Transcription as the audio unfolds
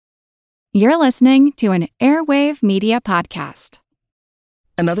You're listening to an Airwave Media Podcast.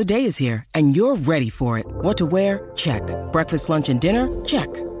 Another day is here, and you're ready for it. What to wear? Check. Breakfast, lunch, and dinner? Check.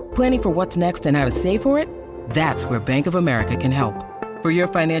 Planning for what's next and how to save for it? That's where Bank of America can help. For your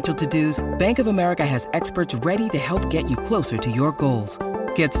financial to-dos, Bank of America has experts ready to help get you closer to your goals.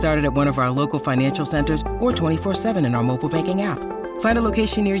 Get started at one of our local financial centers or 24/7 in our mobile banking app. Find a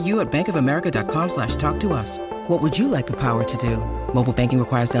location near you at bankofamerica.com/talktous. What would you like the power to do? Mobile banking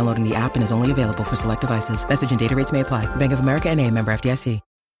requires downloading the app and is only available for select devices. Message and data rates may apply. Bank of America N.A., member FDIC.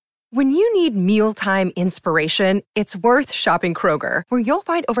 When you need mealtime inspiration, it's worth shopping Kroger, where you'll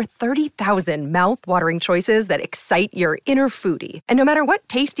find over 30,000 mouth-watering choices that excite your inner foodie. And no matter what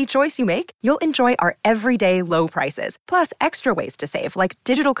tasty choice you make, you'll enjoy our everyday low prices, plus extra ways to save, like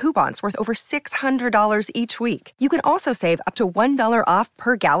digital coupons worth over $600 each week. You can also save up to $1 off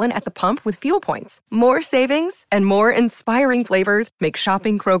per gallon at the pump with fuel points. More savings and more inspiring flavors make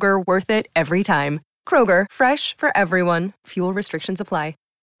shopping Kroger worth it every time. Kroger, fresh for everyone. Fuel restrictions apply.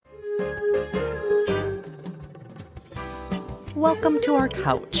 Welcome to our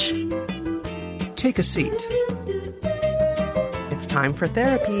couch. Take a seat. It's time for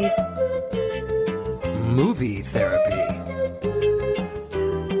therapy. Movie therapy.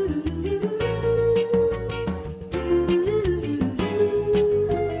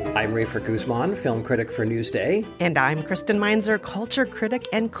 I'm Rafer Guzman, film critic for Newsday. And I'm Kristen Meinzer, culture critic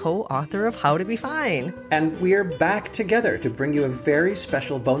and co-author of How to Be Fine. And we're back together to bring you a very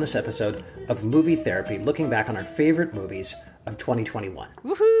special bonus episode of Movie Therapy, looking back on our favorite movies of 2021.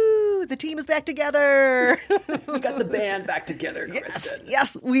 Woohoo! The team is back together. We got the band back together, Kristen.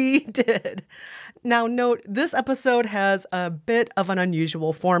 Yes, we did. Now, note, this episode has a bit of an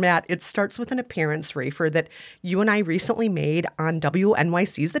unusual format. It starts with an appearance, Rafer, that you and I recently made on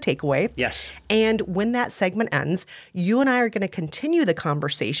WNYC's The Takeaway. Yes. And when that segment ends, you and I are going to continue the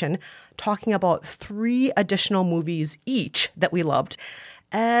conversation talking about 3 additional movies each that we loved,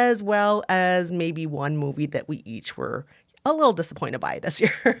 as well as maybe one movie that we each were a little disappointed by this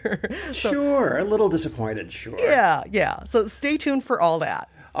year. Sure, a little disappointed, sure. Yeah. So stay tuned for all that.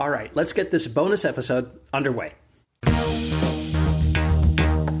 All right, let's get this bonus episode underway.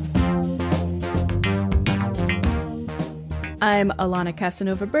 I'm Alana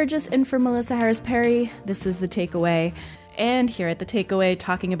Casanova-Burgess in for Melissa Harris-Perry. This is The Takeaway. And here at The Takeaway,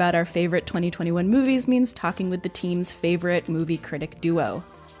 talking about our favorite 2021 movies means talking with the team's favorite movie critic duo.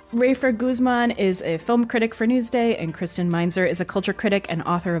 Rafer Guzman is a film critic for Newsday, and Kristen Meinzer is a culture critic and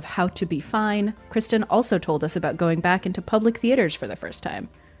author of How to Be Fine. Kristen also told us about going back into public theaters for the first time.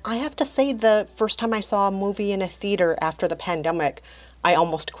 I have to say, the first time I saw a movie in a theater after the pandemic, I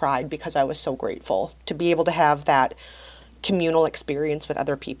almost cried because I was so grateful to be able to have that communal experience with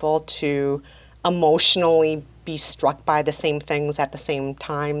other people, to emotionally be struck by the same things at the same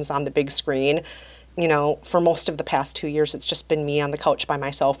times on the big screen. You know, for most of the past 2 years, it's just been me on the couch by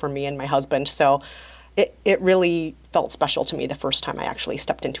myself, or me and my husband. So it really felt special to me the first time I actually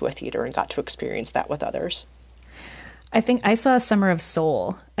stepped into a theater and got to experience that with others. I think I saw Summer of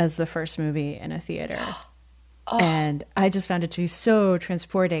Soul as the first movie in a theater. And I just found it to be so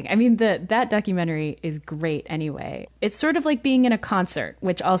transporting. I mean, that documentary is great anyway. It's sort of like being in a concert,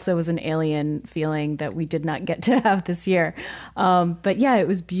 which also was an alien feeling that we did not get to have this year. But yeah, it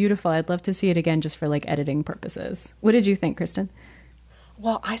was beautiful. I'd love to see it again just for like editing purposes. What did you think, Kristen?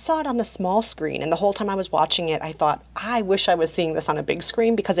 Well, I saw it on the small screen, and the whole time I was watching it, I thought, I wish I was seeing this on a big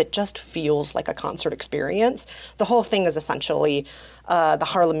screen because it just feels like a concert experience. The whole thing is essentially the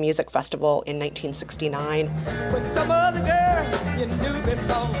Harlem Music Festival in 1969. With some other girl you knew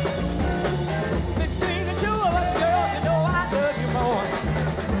before. Between the two of us, girls, you know I love you more.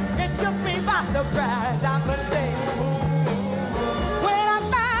 It took me by surprise, I must say. When I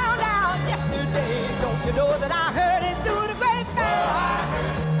found out yesterday, don't you know that I heard it through the grapevine?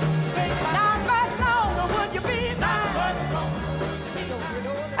 Not much longer would you be mine.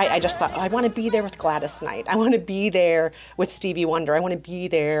 I just thought, I want to be there with Gladys Knight. I want to be there with Stevie Wonder. I want to be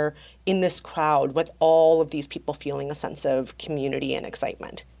there in this crowd with all of these people feeling a sense of community and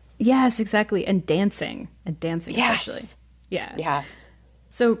excitement. Yes, exactly. And dancing especially. Yeah. Yes.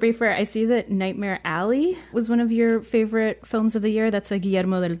 So, Rafer, I see that Nightmare Alley was one of your favorite films of the year. That's a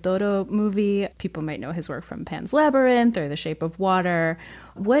Guillermo del Toro movie. People might know his work from Pan's Labyrinth or The Shape of Water.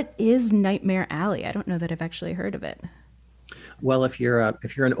 What is Nightmare Alley? I don't know that I've actually heard of it. Well, if you're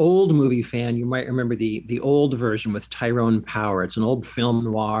an old movie fan, you might remember the old version with Tyrone Power. It's an old film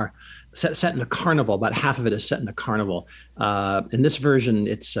noir set in a carnival. About half of it is set in a carnival. In this version,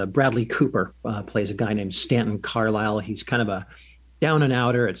 it's Bradley Cooper plays a guy named Stanton Carlyle. He's kind of a down and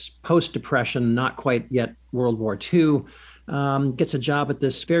outer. It's post-Depression, not quite yet World War II. gets a job at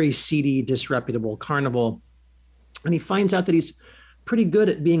this very seedy, disreputable carnival. And he finds out that he's pretty good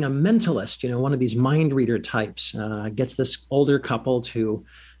at being a mentalist, one of these mind reader types. Gets this older couple to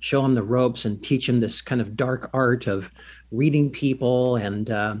show him the ropes and teach him this kind of dark art of reading people. And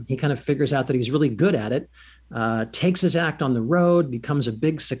he kind of figures out that he's really good at it, takes his act on the road, becomes a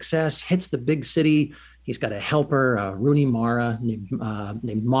big success, hits the big city. He's got a helper, Rooney Mara,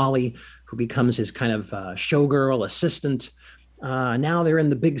 named Molly, who becomes his kind of showgirl assistant. Now they're in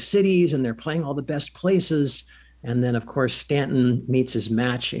the big cities and they're playing all the best places. And then, of course, Stanton meets his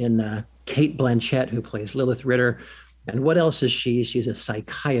match in Kate Blanchett, who plays Lilith Ritter. And what else is she? She's a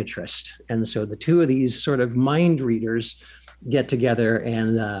psychiatrist. And so the two of these sort of mind readers get together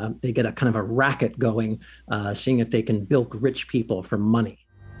and they get a kind of a racket going, seeing if they can bilk rich people for money.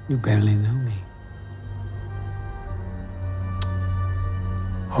 You barely know me.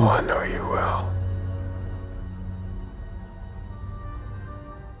 Oh, I know you well.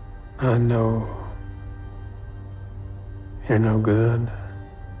 I know you're no good.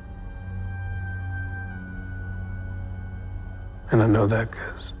 And I know that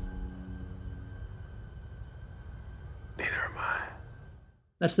because neither am I.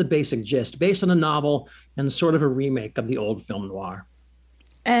 That's the basic gist, based on a novel and sort of a remake of the old film noir.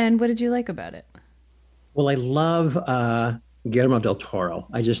 And what did you like about it? Well, I love Guillermo del Toro.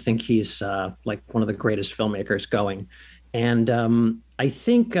 I just think he's like one of the greatest filmmakers going. And I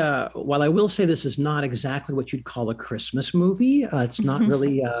think, while I will say this is not exactly what you'd call a Christmas movie, it's not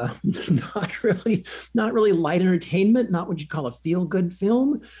really, not really light entertainment, not what you'd call a feel-good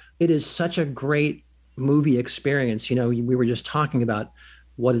film. It is such a great movie experience. We were just talking about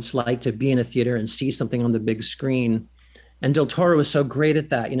what it's like to be in a theater and see something on the big screen. And Del Toro is so great at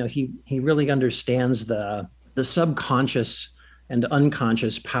that. He really understands the subconscious and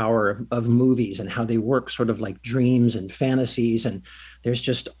unconscious power of movies and how they work sort of like dreams and fantasies. And there's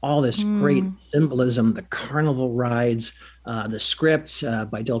just all this great symbolism, the carnival rides, the script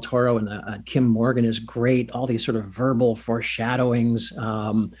by Del Toro and Kim Morgan is great. All these sort of verbal foreshadowings.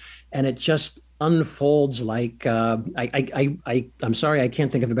 And it just unfolds like, I'm sorry, I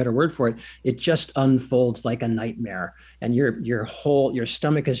can't think of a better word for it. It just unfolds like a nightmare. And your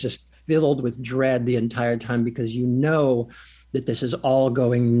stomach is just filled with dread the entire time because that this is all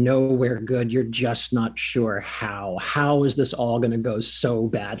going nowhere good. You're just not sure how. How is this all going to go so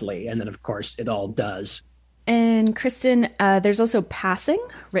badly? And then, of course, it all does. And Kristen, there's also Passing,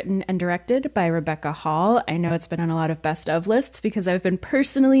 written and directed by Rebecca Hall. I know it's been on a lot of best of lists because I've been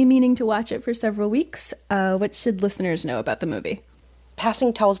personally meaning to watch it for several weeks. What should listeners know about the movie?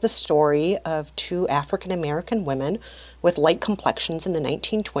 Passing tells the story of two African-American women with light complexions in the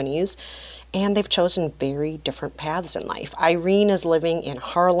 1920s, and they've chosen very different paths in life. Irene is living in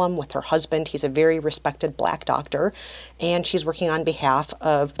Harlem with her husband. He's a very respected Black doctor, and she's working on behalf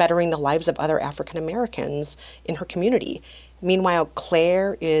of bettering the lives of other African Americans in her community. Meanwhile,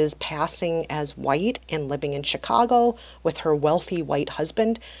 Claire is passing as white and living in Chicago with her wealthy white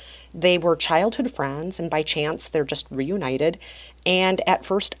husband. They were childhood friends, and by chance, they're just reunited. And at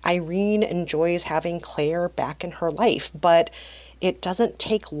first, Irene enjoys having Claire back in her life, but it doesn't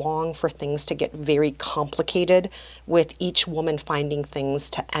take long for things to get very complicated, with each woman finding things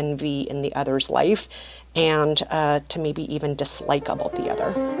to envy in the other's life and to maybe even dislike about the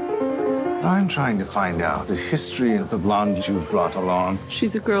other. I'm trying to find out the history of the blonde you've brought along.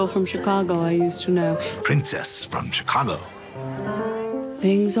 She's a girl from Chicago I used to know. Princess from Chicago.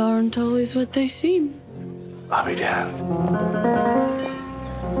 Things aren't always what they seem. I'll be damned.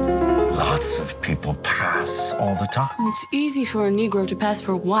 Lots of people pass all the time. It's easy for a Negro to pass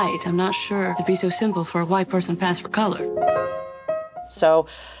for white. I'm not sure it'd be so simple for a white person to pass for color. So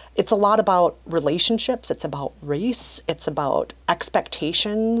it's a lot about relationships. It's about race. It's about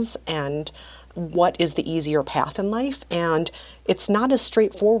expectations and what is the easier path in life. And it's not as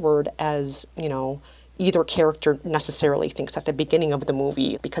straightforward as, either character necessarily thinks at the beginning of the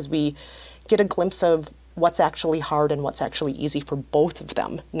movie, because we get a glimpse of what's actually hard and what's actually easy for both of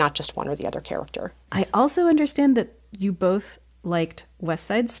them, not just one or the other character. I also understand that you both liked West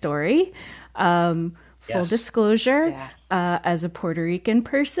Side Story. Full disclosure, yes. As a Puerto Rican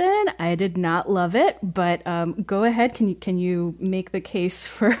person, I did not love it, but go ahead. Can you make the case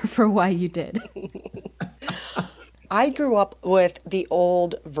for why you did? I grew up with the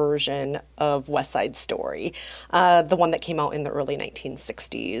old version of West Side Story, the one that came out in the early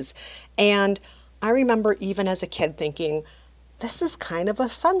 1960s. And I remember even as a kid thinking, this is kind of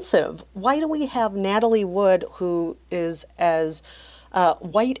offensive. Why do we have Natalie Wood, who is as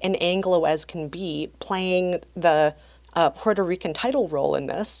white and Anglo as can be, playing the Puerto Rican title role in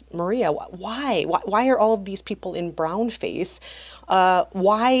this. Maria, why? Why are all of these people in brownface?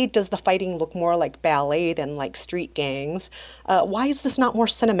 Why does the fighting look more like ballet than like street gangs? Why is this not more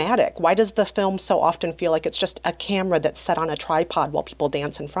cinematic? Why does the film so often feel like it's just a camera that's set on a tripod while people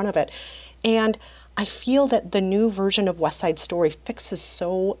dance in front of it? And I feel that the new version of West Side Story fixes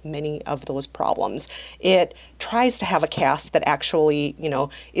so many of those problems. It tries to have a cast that actually,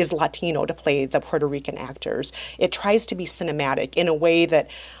 is Latino to play the Puerto Rican actors. It tries to be cinematic in a way that,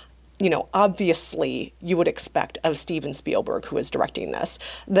 obviously you would expect of Steven Spielberg, who is directing this.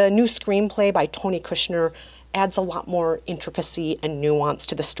 The new screenplay by Tony Kushner adds a lot more intricacy and nuance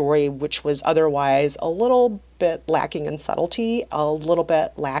to the story, which was otherwise a little bit lacking in subtlety, a little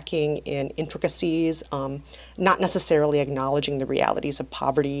bit lacking in intricacies, not necessarily acknowledging the realities of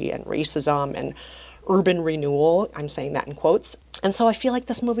poverty and racism and urban renewal. I'm saying that in quotes. And so I feel like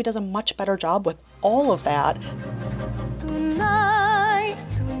this movie does a much better job with all of that. Tonight,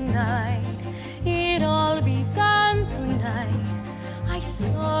 it all began tonight. I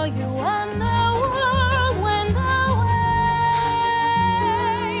saw you and the world went away.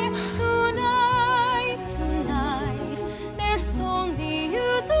 Tonight, there's only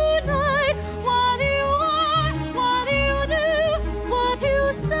you tonight. What do you want? What do you do? What do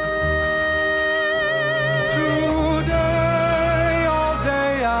you say? Today, all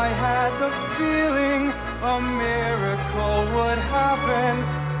day, I had the feeling a miracle would happen.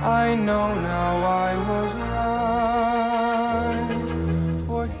 I know now I was right,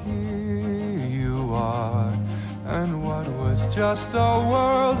 for here you are, and what was just a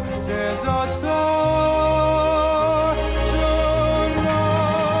world, there's a star tonight.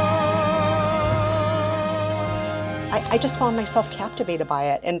 I just found myself captivated by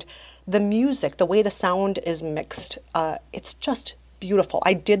it, and the music, the way the sound is mixed, it's just beautiful.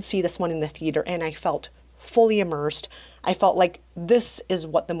 I did see this one in the theater, and I felt fully immersed. I felt like this is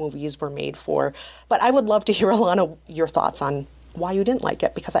what the movies were made for. But I would love to hear, Alana, your thoughts on why you didn't like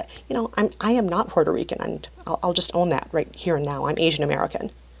it, because I am not Puerto Rican, and I'll just own that right here and now. I'm Asian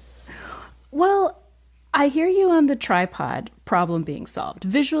American. Well, I hear you on the tripod problem being solved.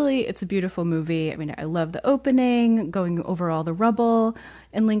 Visually, it's a beautiful movie. I mean, I love the opening, going over all the rubble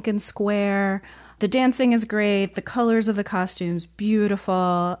in Lincoln Square. The dancing is great. The colors of the costumes,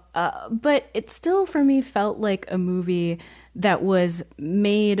 beautiful. But it still, for me, felt like a movie that was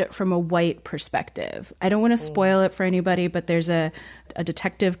made from a white perspective. I don't want to spoil it for anybody, but there's a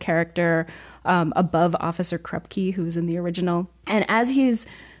detective character above Officer Krupke, who's in the original. And as he's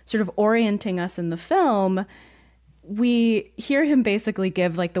sort of orienting us in the film, we hear him basically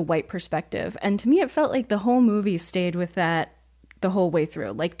give like the white perspective. And to me, it felt like the whole movie stayed with that the whole way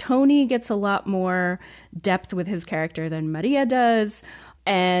through. Like Tony gets a lot more depth with his character than Maria does.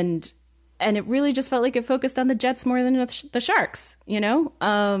 And it really just felt like it focused on the Jets more than the Sharks,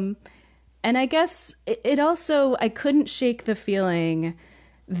 And I guess it also, I couldn't shake the feeling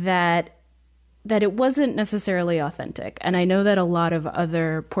that it wasn't necessarily authentic. And I know that a lot of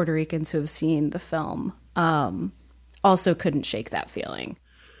other Puerto Ricans who have seen the film also couldn't shake that feeling.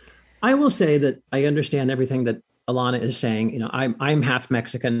 I will say that I understand everything that Alana is saying. I'm half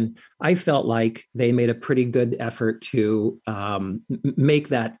Mexican. I felt like they made a pretty good effort to make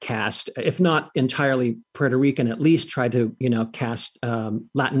that cast, if not entirely Puerto Rican, at least try to, cast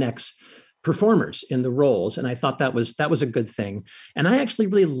Latinx performers in the roles. And I thought that was a good thing. And I actually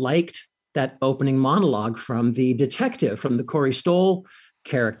really liked that opening monologue from the detective, from the Corey Stoll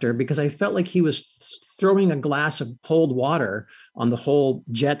character, because I felt like he was throwing a glass of cold water on the whole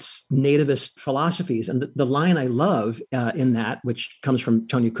Jets nativist philosophies. And the line I love in that, which comes from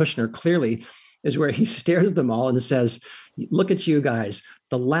Tony Kushner clearly, is where he stares at them all and says, "Look at you guys,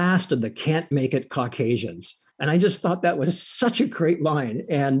 the last of the can't make it Caucasians." And I just thought that was such a great line,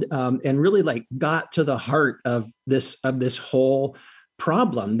 and really like got to the heart of this whole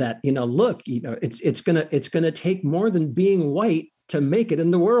problem that, look, it's gonna take more than being white to make it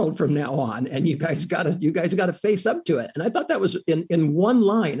in the world from now on, and you guys got to face up to it. And I thought that was in one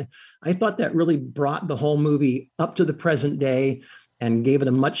line. I thought that really brought the whole movie up to the present day and gave it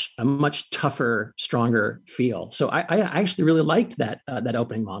a much tougher, stronger feel. So I actually really liked that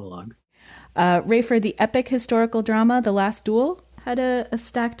opening monologue. Rafer, the epic historical drama, The Last Duel, had a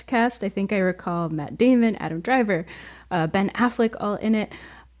stacked cast. I think I recall Matt Damon, Adam Driver, Ben Affleck all in it.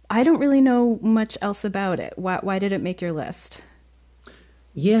 I don't really know much else about it. Why did it make your list?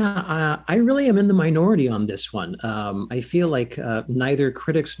 Yeah, I really am in the minority on this one. I feel like neither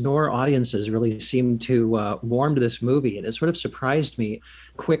critics nor audiences really seem to warm to this movie, and it sort of surprised me.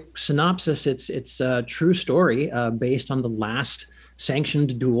 Quick synopsis: it's a true story based on the last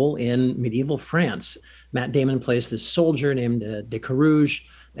sanctioned duel in medieval France. Matt Damon plays this soldier named de Carouge.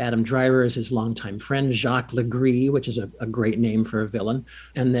 Adam Driver is his longtime friend, Jacques Legris, which is a great name for a villain.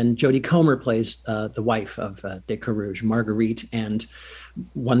 And then Jodie Comer plays the wife of de Carouge, Marguerite. And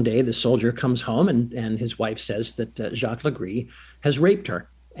one day the soldier comes home and his wife says that Jacques Legris has raped her.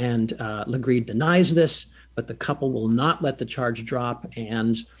 And Legris denies this, but the couple will not let the charge drop.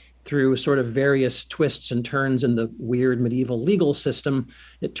 And through sort of various twists and turns in the weird medieval legal system,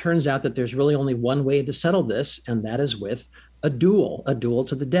 it turns out that there's really only one way to settle this, and that is with a duel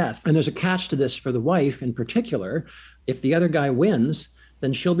to the death. And there's a catch to this for the wife in particular. If the other guy wins,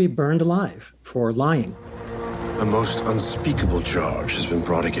 then she'll be burned alive for lying. A most unspeakable charge has been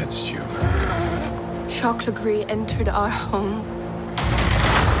brought against you. Jacques Legris entered our home.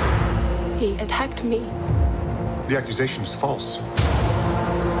 He attacked me. The accusation is false.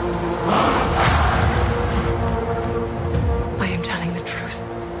 I am telling the truth.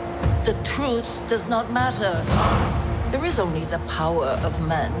 The truth does not matter. There is only the power of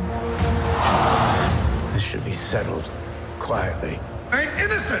men. This should be settled quietly. I'm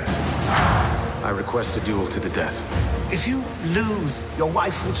innocent! I request a duel to the death. If you lose, your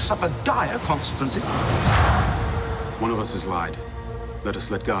wife will suffer dire consequences. One of us has lied. Let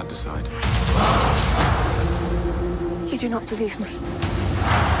us let God decide. You do not believe me.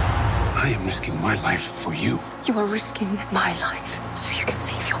 I am risking my life for you. You are risking my life so you can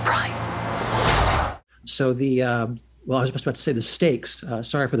save your pride. So well, I was about to say the stakes,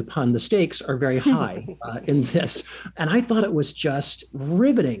 sorry for the pun, the stakes are very high in this. And I thought it was just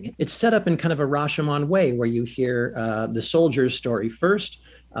riveting. It's set up in kind of a Rashomon way where you hear the soldier's story first,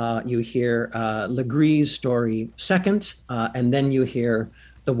 you hear Legris' story second, and then you hear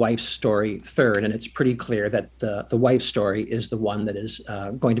the wife's story third. And it's pretty clear that the wife's story is the one that is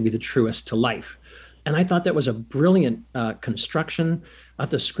going to be the truest to life. And I thought that was a brilliant construction.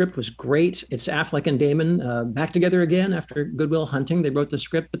 The script was great. It's Affleck and Damon back together again after Good Will Hunting. They wrote the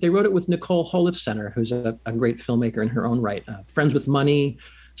script, but they wrote it with Nicole Holofcener, who's a great filmmaker in her own right. Friends with Money.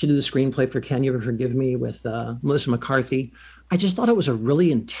 She did the screenplay for Can You Ever Forgive Me with Melissa McCarthy. I just thought it was a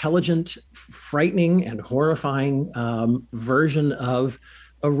really intelligent, frightening, and horrifying version of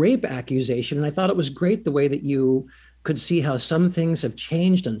a rape accusation. And I thought it was great the way that you could see how some things have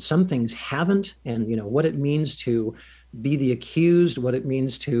changed and some things haven't, and what it means to be the accused, what it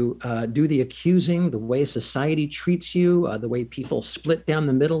means to do the accusing, the way society treats you, the way people split down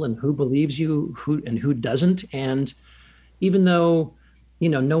the middle and who believes you, who doesn't. And even though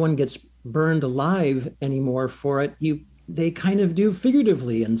no one gets burned alive anymore for it, they kind of do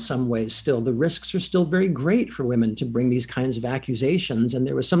figuratively in some ways still. The risks are still very great for women to bring these kinds of accusations, and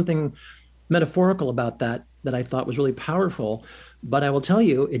there was something metaphorical about that I thought was really powerful. But I will tell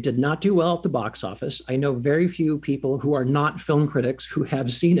you, it did not do well at the box office. I know very few people who are not film critics who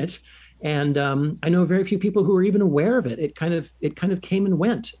have seen it. And I know very few people who are even aware of it. It kind of came and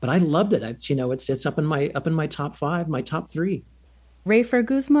went, but I loved it. It's up in my top 5, my top 3. Rafer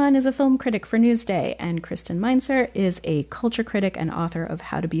Guzman is a film critic for Newsday, and Kristen Meinzer is a culture critic and author of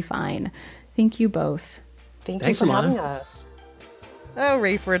How to Be Fine. Thank you both. Thanks for having us. Oh,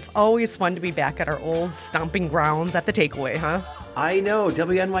 Rafer, it's always fun to be back at our old stomping grounds at the Takeaway, huh? I know,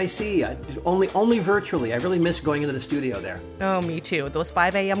 WNYC, only virtually. I really miss going into the studio there. Oh, me too. Those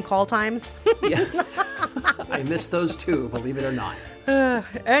 5 a.m. call times? Yeah, I miss those too, believe it or not.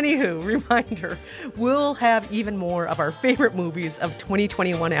 Anywho, reminder, we'll have even more of our favorite movies of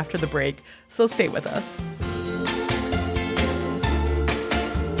 2021 after the break, so stay with us.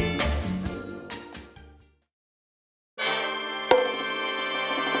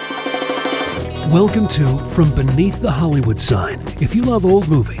 Welcome to From Beneath the Hollywood Sign. If you love old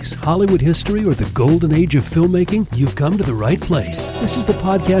movies, Hollywood history, or the golden age of filmmaking, you've come to the right place. This is the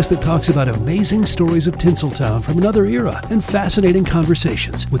podcast that talks about amazing stories of Tinseltown from another era and fascinating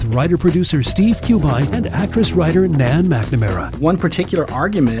conversations with writer-producer Steve Cubine and actress-writer Nan McNamara. One particular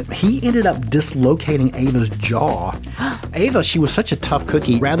argument, he ended up dislocating Ava's jaw. Ava, she was such a tough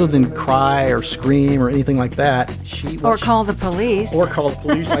cookie. Rather than cry or scream or anything like that, Or call the police. Or call the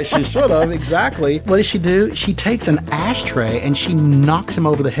police like she should have, exactly. Basically, what does she do? She takes an ashtray and she knocks him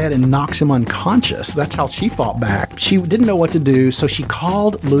over the head and knocks him unconscious. That's how she fought back. She didn't know what to do, so she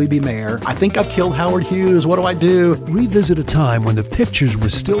called Louis B. Mayer. I think I've killed Howard Hughes. What do I do? Revisit a time when the pictures were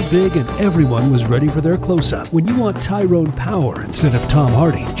still big and everyone was ready for their close-up. When you want Tyrone Power instead of Tom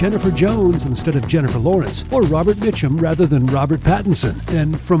Hardy, Jennifer Jones instead of Jennifer Lawrence, or Robert Mitchum rather than Robert Pattinson,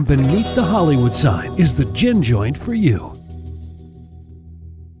 then From Beneath the Hollywood Sign is the gin joint for you.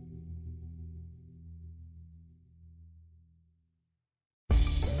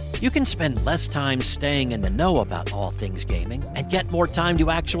 You can spend less time staying in the know about all things gaming and get more time to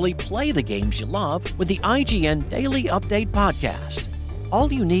actually play the games you love with the IGN Daily Update podcast.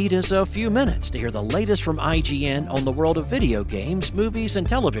 All you need is a few minutes to hear the latest from IGN on the world of video games, movies, and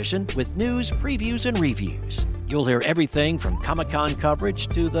television with news, previews, and reviews. You'll hear everything from Comic-Con coverage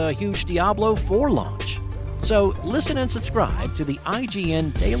to the huge Diablo 4 launch. So listen and subscribe to the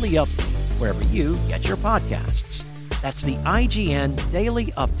IGN Daily Update wherever you get your podcasts. That's the IGN Daily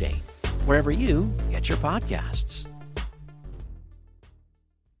Update, wherever you get your podcasts.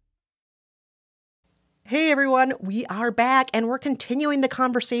 Hey everyone, we are back and we're continuing the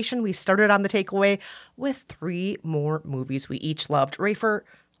conversation we started on the takeaway with 3 more movies we each loved. Rafer,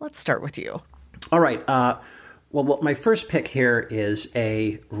 let's start with you. All right. Well, my first pick here is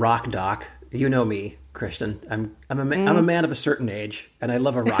a rock doc. You know me, Kristen. I'm a man of a certain age, and I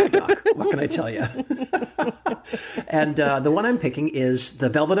love a rock doc. What can I tell you? And the one I'm picking is The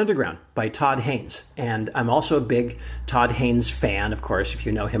Velvet Underground by Todd Haynes. And I'm also a big Todd Haynes fan, of course, if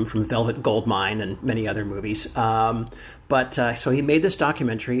you know him from Velvet Goldmine and many other movies. So he made this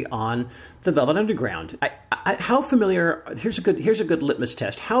documentary on The Velvet Underground. How familiar? Here's a good litmus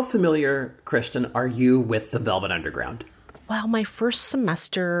test. How familiar, Kristen, are you with The Velvet Underground? Well, my first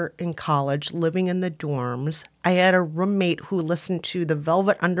semester in college, living in the dorms, I had a roommate who listened to the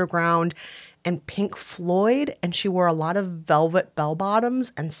Velvet Underground and Pink Floyd, and she wore a lot of velvet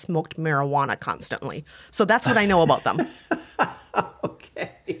bell-bottoms and smoked marijuana constantly. So that's what I know about them.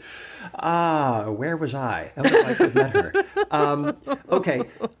 Okay. Where was I? Oh, I could met her. Okay.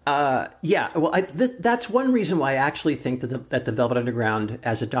 Yeah. Well, that's one reason why I actually think that the Velvet Underground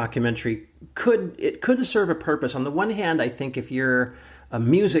as a documentary could serve a purpose. On the one hand, I think if you're a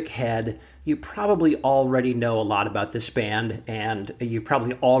music head, you probably already know a lot about this band, and you've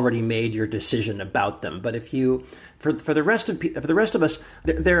probably already made your decision about them. But if you, for the rest of us,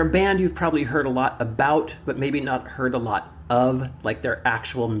 they're a band you've probably heard a lot about, but maybe not heard a lot of, like their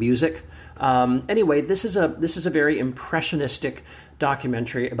actual music. Anyway, this is a very impressionistic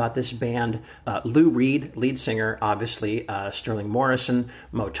documentary about this band. Lou Reed, lead singer, obviously, Sterling Morrison,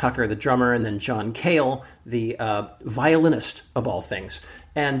 Mo Tucker, the drummer, and then John Cale, the violinist of all things.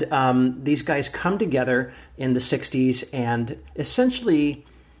 And these guys come together in the 60s, and essentially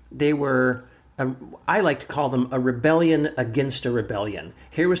they were, I like to call them a rebellion against a rebellion.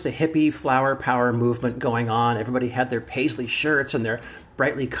 Here was the hippie flower power movement going on. Everybody had their paisley shirts and their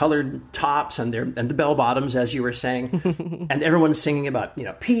brightly colored tops and the bell bottoms, as you were saying, and everyone's singing about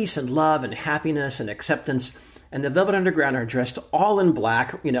peace and love and happiness and acceptance. And the Velvet Underground are dressed all in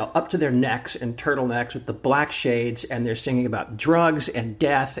black, up to their necks in turtlenecks with the black shades, and they're singing about drugs and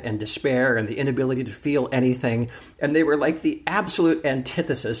death and despair and the inability to feel anything. And they were like the absolute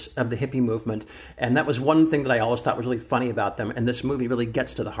antithesis of the hippie movement. And that was one thing that I always thought was really funny about them. And this movie really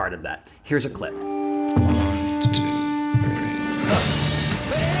gets to the heart of that. Here's a clip.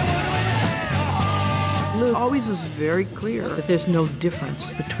 Lou always was very clear that there's no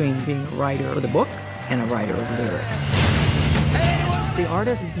difference between being a writer of the book and a writer of lyrics. The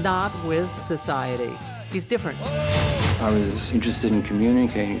artist is not with society. He's different. I was interested in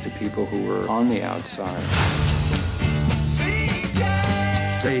communicating to people who were on the outside.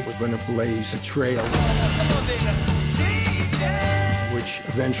 They were going to blaze a trail, which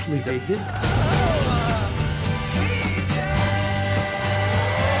eventually they did.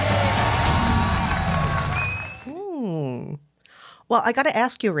 Well, I got to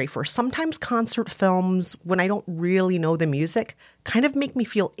ask you, Rafer, sometimes concert films, when I don't really know the music, kind of make me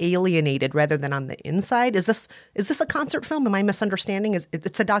feel alienated rather than on the inside. Is this a concert film? Am I misunderstanding?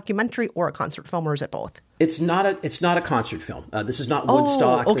 It's a documentary or a concert film, or is it both? It's not a concert film. This is not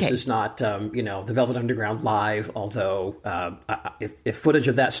Woodstock. Okay. This is not the Velvet Underground live. Although if footage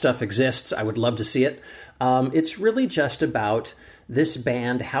of that stuff exists, I would love to see it. It's really just about this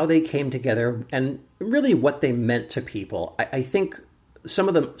band, how they came together, and really what they meant to people. I think some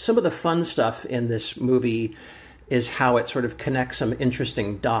of the fun stuff in this movie is how it sort of connects some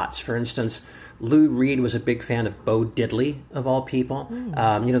interesting dots. For instance, Lou Reed was a big fan of Bo Diddley, of all people.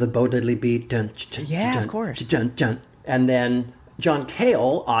 The Bo Diddley beat. Dun, dun, yeah, dun, of course. Dun, dun. And then John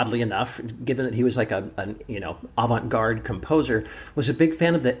Cale, oddly enough, given that he was like a avant-garde composer, was a big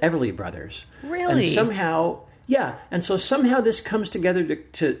fan of the Everly Brothers. Really? And somehow, and so somehow this comes together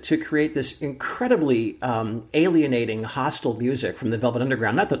to create this incredibly alienating, hostile music from the Velvet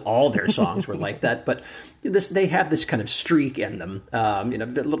Underground. Not that all their songs were like that, but they have this kind of streak in them.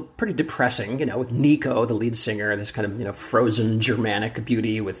 Pretty depressing. With Nico, the lead singer, this kind of frozen Germanic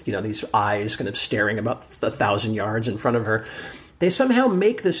beauty with these eyes kind of staring about 1,000 yards in front of her. They somehow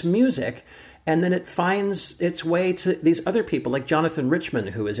make this music, and then it finds its way to these other people, like Jonathan Richman,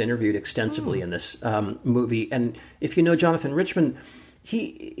 who is interviewed extensively in this movie. And if you know Jonathan Richman,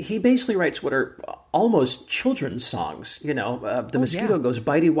 he basically writes what are almost children's songs. The mosquito goes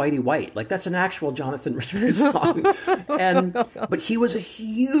bitey whitey white. Like, that's an actual Jonathan Richman song. But he was a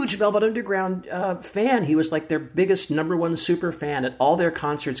huge Velvet Underground fan. He was like their biggest #1 super fan at all their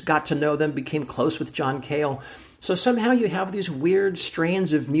concerts, got to know them, became close with John Cale. So somehow you have these weird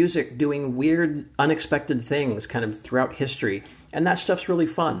strains of music doing weird, unexpected things kind of throughout history. And that stuff's really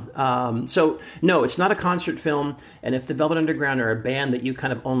fun. So, no, it's not a concert film. And if the Velvet Underground are a band that you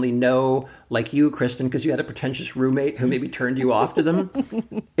kind of only know, like you, Kristen, because you had a pretentious roommate who maybe turned you off to them,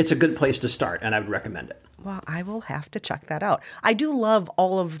 it's a good place to start, and I would recommend it. Well, I will have to check that out. I do love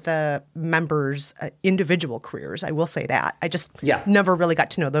all of the members' individual careers. I will say that. I just never really got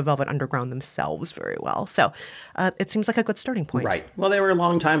to know the Velvet Underground themselves very well. So it seems like a good starting point. Right. Well, they were a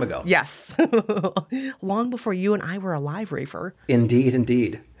long time ago. Yes. Long before you and I were alive, Rafer.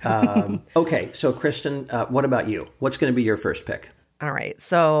 Indeed. Okay, so Kristen, what about you? What's going to be your first pick? All right.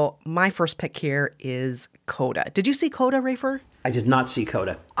 So my first pick here is Coda. Did you see Coda, Rafer? I did not see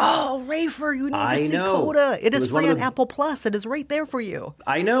Coda. Oh, Rafer, you need to see Coda. It is free on Apple Plus. It is right there for you.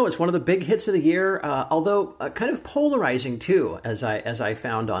 I know. It's one of the big hits of the year, although kind of polarizing, too, as I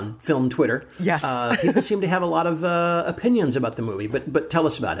found on film Twitter. Yes. People seem to have a lot of opinions about the movie, but tell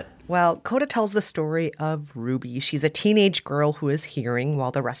us about it. Well, Coda tells the story of Ruby. She's a teenage girl who is hearing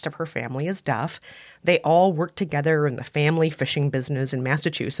while the rest of her family is deaf. They all work together in the family fishing business in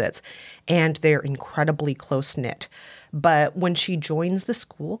Massachusetts, and they're incredibly close-knit. But when she joins the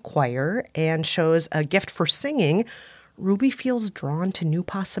school choir and shows a gift for singing, Ruby feels drawn to new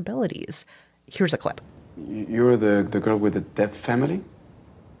possibilities. Here's a clip. You're the girl with the deaf family?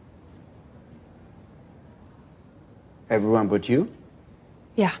 Everyone but you?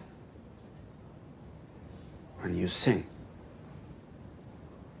 Yeah. And you sing.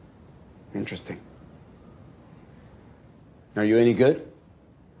 Interesting. Are you any good?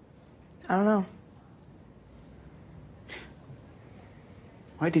 I don't know.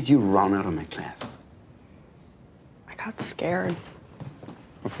 Why did you run out of my class? I got scared.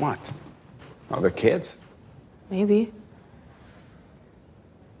 Of what? Other kids? Maybe.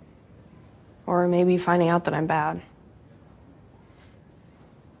 Or maybe finding out that I'm bad.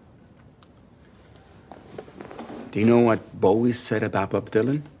 Do you know what Bowie said about Bob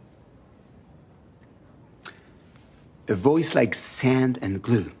Dylan? A voice like sand and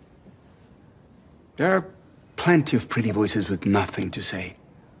glue. There are plenty of pretty voices with nothing to say.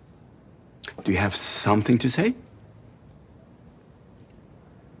 Do you have something to say?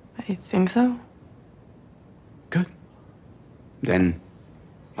 I think so. Good. Then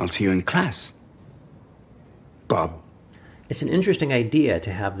I'll see you in class, Bob. It's an interesting idea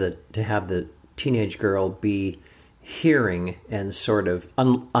to have the teenage girl be hearing and sort of,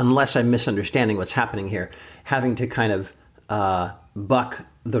 unless I'm misunderstanding what's happening here, having to kind of buck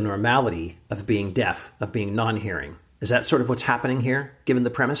the normality of being deaf, of being non-hearing. Is that sort of what's happening here, given the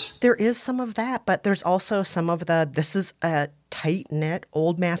premise? There is some of that, but there's also some of this is a tight-knit,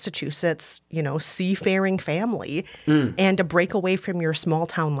 old Massachusetts, seafaring family, and to break away from your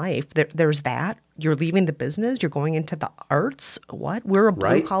small-town life. There's that. You're leaving the business. You're going into the arts. What? We're a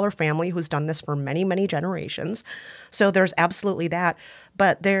blue-collar family who's done this for many, many generations. So there's absolutely that.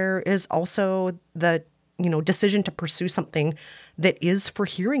 But there is also the, decision to pursue something that is for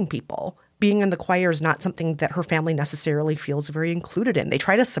hearing people. Being in the choir is not something that her family necessarily feels very included in. They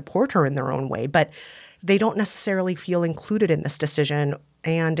try to support her in their own way, but they don't necessarily feel included in this decision.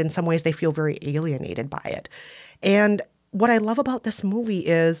 And in some ways, they feel very alienated by it. And what I love about this movie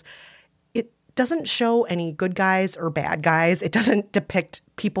is it doesn't show any good guys or bad guys. It doesn't depict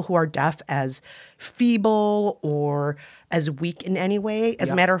people who are deaf as feeble or as weak in any way. As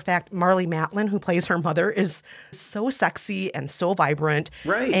a matter of fact, Marlee Matlin, who plays her mother, is so sexy and so vibrant.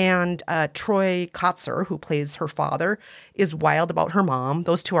 Right. And Troy Kotzer, who plays her father, is wild about her mom.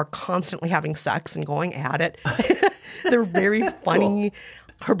 Those two are constantly having sex and going at it. They're very funny. Cool.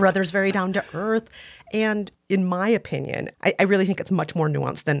 Her brother's very down to earth. And in my opinion, I really think it's much more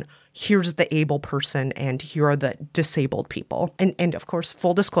nuanced than here's the able person and here are the disabled people. And of course,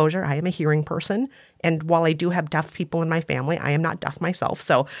 full disclosure, I am a hearing person. And while I do have deaf people in my family, I am not deaf myself.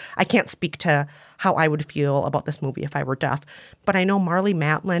 So I can't speak to how I would feel about this movie if I were deaf. But I know Marlee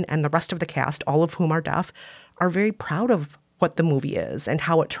Matlin and the rest of the cast, all of whom are deaf, are very proud of what the movie is and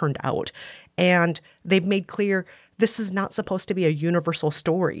how it turned out. And they've made clear this is not supposed to be a universal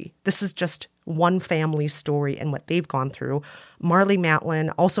story. This is just one family's story and what they've gone through. Marlee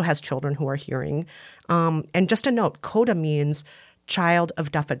Matlin also has children who are hearing. And just a note, CODA means child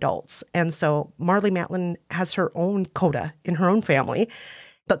of deaf adults. And so Marlee Matlin has her own CODA in her own family.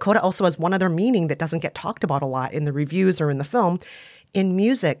 But CODA also has one other meaning that doesn't get talked about a lot in the reviews or in the film. In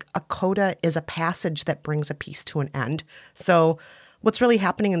music, a coda is a passage that brings a piece to an end. So what's really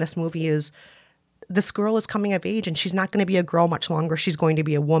happening in this movie is this girl is coming of age and she's not going to be a girl much longer. She's going to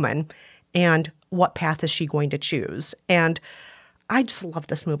be a woman. And what path is she going to choose? And I just love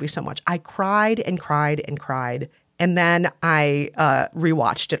this movie so much. I cried and cried and cried. And then I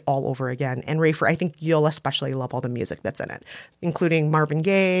rewatched it all over again. And Rafer, I think you'll especially love all the music that's in it, including Marvin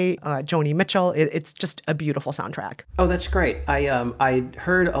Gaye, Joni Mitchell. It's just a beautiful soundtrack. Oh, that's great. I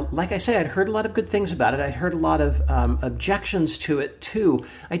heard, like I say, I'd heard a lot of good things about it. I'd heard a lot of objections to it too.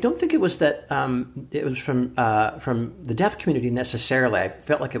 I don't think it was that it was from the deaf community necessarily. I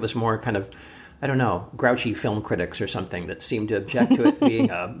felt like it was more kind of, I don't know, grouchy film critics or something that seemed to object to it being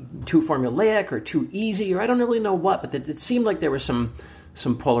too formulaic or too easy, or I don't really know what, but it seemed like there was some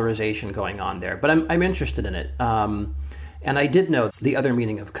polarization going on there. But I'm interested in it. And I did know the other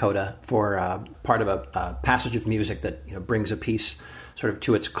meaning of coda for part of a passage of music that brings a piece sort of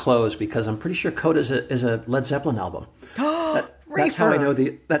to its close, because I'm pretty sure coda is a Led Zeppelin album. That's how I know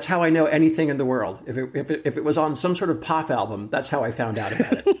that's how I know anything in the world. If it was on some sort of pop album, that's how I found out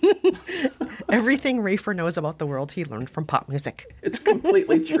about it. Everything Rafer knows about the world he learned from pop music. It's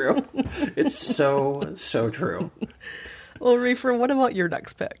completely true. It's so true. Well, Rafer, what about your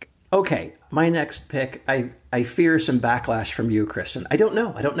next pick? Okay, my next pick, I fear some backlash from you, Kristen. I don't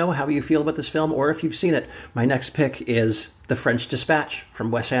know how you feel about this film or if you've seen it. My next pick is The French Dispatch from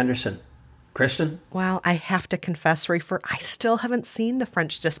Wes Anderson. Kristen? Well, I have to confess, Rafer, I still haven't seen The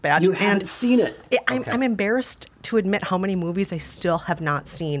French Dispatch. You haven't seen it? I'm embarrassed to admit how many movies I still have not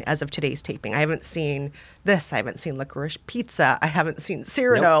seen as of today's taping. I haven't seen this. I haven't seen Licorice Pizza. I haven't seen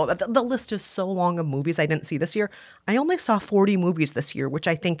Cyrano. Nope. The list is so long of movies I didn't see this year. I only saw 40 movies this year, which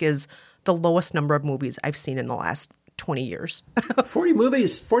I think is the lowest number of movies I've seen in the last 20 years. 40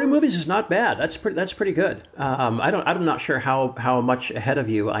 movies is not bad. That's pretty good. I'm not sure how much ahead of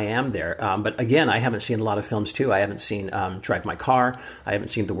you I am there. But again, I haven't seen a lot of films too. I haven't seen Drive My Car. I haven't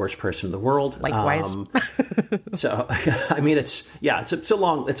seen The Worst Person in the World. Likewise. So I mean, it's a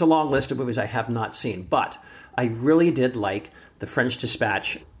long list of movies I have not seen. But I really did like The French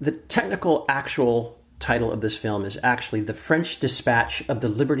Dispatch. The technical actual title of this film is actually The French Dispatch of the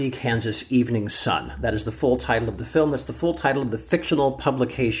Liberty, Kansas Evening Sun. That is the full title of the film. That's the full title of the fictional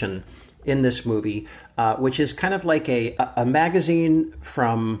publication in this movie, which is kind of like a magazine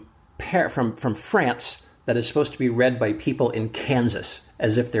from France that is supposed to be read by people in Kansas,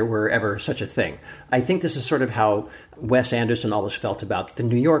 as if there were ever such a thing. I think this is sort of how Wes Anderson always felt about The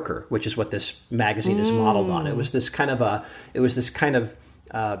New Yorker, which is what this magazine is modeled on. It was this kind of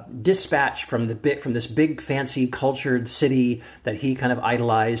dispatch from this big fancy cultured city that he kind of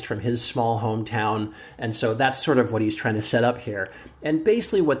idolized from his small hometown, and so that's sort of what he's trying to set up here. And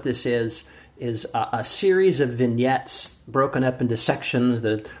basically what this is a series of vignettes broken up into sections: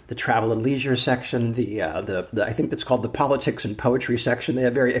 the travel and leisure section, the I think that's called the politics and poetry section. They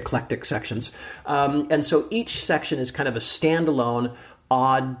have very eclectic sections, and so each section is kind of a standalone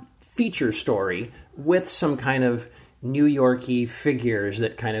odd feature story with some kind of New York-y figures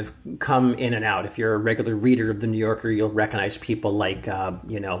that kind of come in and out. If you're a regular reader of The New Yorker, you'll recognize people like,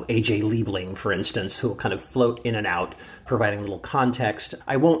 A.J. Liebling, for instance, who will kind of float in and out, providing a little context.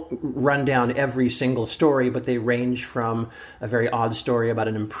 I won't run down every single story, but they range from a very odd story about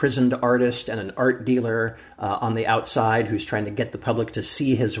an imprisoned artist and an art dealer on the outside who's trying to get the public to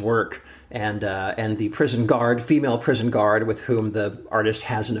see his work, and the female prison guard with whom the artist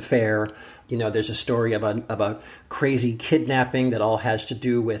has an affair. There's a story of a crazy kidnapping that all has to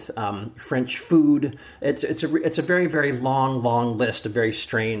do with French food. It's a very, very long list of very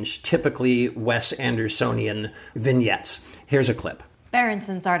strange, typically Wes Andersonian vignettes. Here's a clip.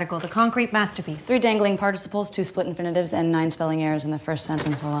 Berenson's article, The Concrete Masterpiece. 3 dangling participles, 2 split infinitives, and 9 spelling errors in the first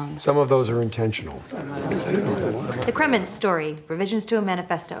sentence alone. Some of those are intentional. The Krementz story, revisions to a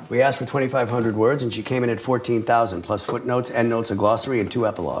manifesto. We asked for 2,500 words, and she came in at 14,000, plus footnotes, endnotes, a glossary, and 2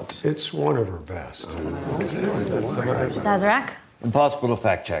 epilogues. It's one of her best. Sazerac? Impossible to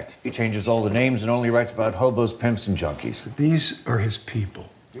fact check. He changes all the names and only writes about hobos, pimps, and junkies. These are his people.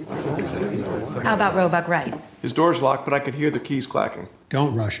 How about Roebuck Wright? His door's locked, but I could hear the keys clacking.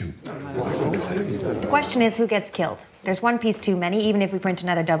 Don't rush him. The question is, who gets killed? There's one piece too many, even if we print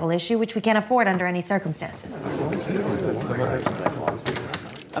another double issue, which we can't afford under any circumstances.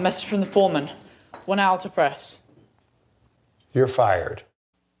 A message from the foreman. 1 hour to press. You're fired.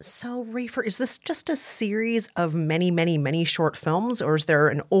 So, Rafer, is this just a series of many, many, many short films, or is there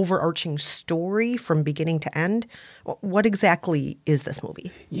an overarching story from beginning to end? What exactly is this movie?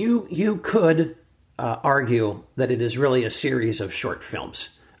 You could argue that it is really a series of short films.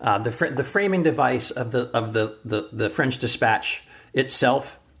 The framing device of the French Dispatch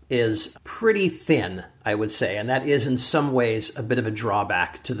itself is pretty thin, I would say, and that is in some ways a bit of a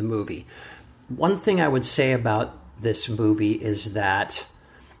drawback to the movie. One thing I would say about this movie is that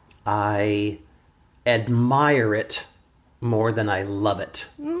I admire it more than I love it.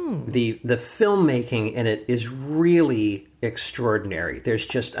 The filmmaking in it is really extraordinary. There's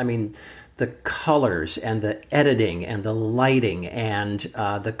just, the colors and the editing and the lighting and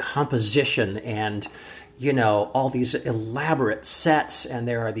the composition and, all these elaborate sets. And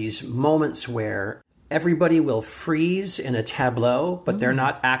there are these moments where everybody will freeze in a tableau, but they're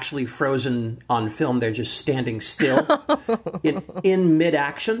not actually frozen on film. They're just standing still in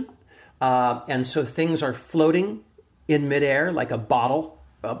mid-action. And so things are floating in midair, like a bottle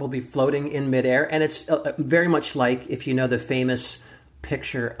will be floating in midair. And it's very much like, if you know the famous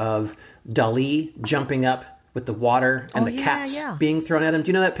picture of Dali jumping up with the water and cats being thrown at him. Do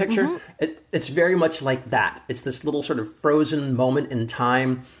you know that picture? Mm-hmm. It's very much like that. It's this little sort of frozen moment in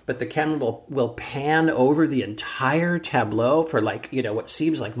time, but the camera will pan over the entire tableau for what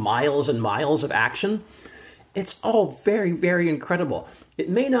seems like miles and miles of action. It's all very, very incredible. It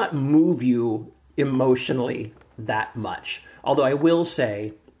may not move you emotionally that much. Although I will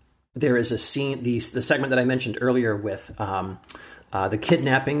say there is a scene, the segment that I mentioned earlier with the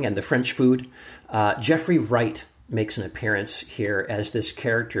kidnapping and the French food. Jeffrey Wright makes an appearance here as this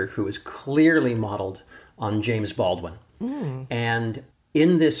character who is clearly modeled on James Baldwin. And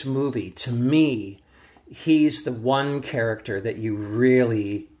in this movie, to me, he's the one character that you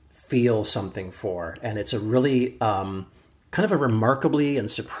really feel something for. And it's a really kind of a remarkably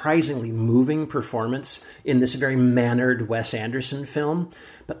and surprisingly moving performance in this very mannered Wes Anderson film.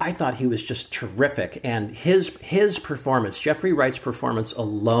 But I thought he was just terrific. And his performance, Jeffrey Wright's performance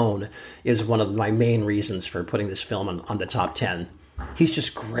alone, is one of my main reasons for putting this film on the top 10. He's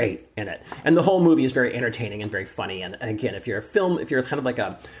just great in it. And the whole movie is very entertaining and very funny. And again, if you're kind of like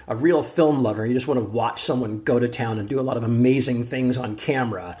a real film lover, you just want to watch someone go to town and do a lot of amazing things on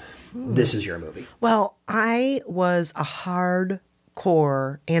camera, this is your movie. Well, I was a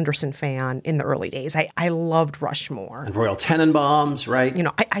hardcore Anderson fan in the early days. I loved Rushmore. And Royal Tenenbaums, right?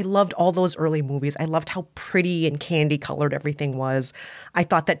 I loved all those early movies. I loved how pretty and candy-colored everything was. I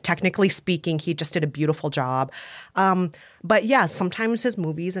thought that technically speaking, he just did a beautiful job. But yeah, sometimes his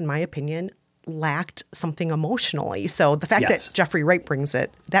movies, in my opinion, lacked something emotionally. So the fact that Jeffrey Wright brings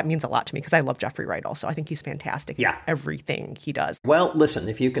it, that means a lot to me because I love Jeffrey Wright also. I think he's fantastic in everything he does. Well, listen,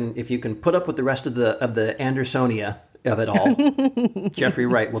 if you can put up with the rest of the Andersonia of it all, Jeffrey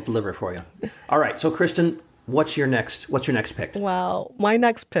Wright will deliver for you. All right, so Kristen, what's your next pick? Well, my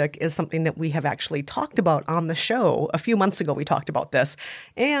next pick is something that we have actually talked about on the show. A few months ago, we talked about this.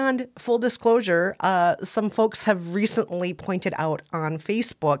 And full disclosure, some folks have recently pointed out on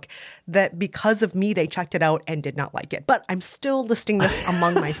Facebook that because of me, they checked it out and did not like it. But I'm still listing this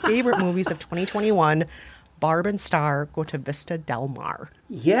among my favorite movies of 2021. Barb and Star Go to Vista Del Mar.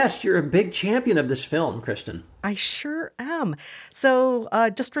 Yes, you're a big champion of this film, Kristen. I sure am. So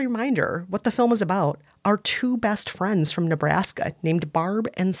just a reminder what the film is about. Our two best friends from Nebraska named Barb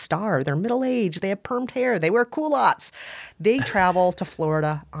and Star. They're middle-aged. They have permed hair. They wear culottes. They travel to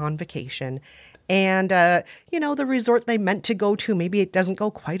Florida on vacation. And, the resort they meant to go to, maybe it doesn't go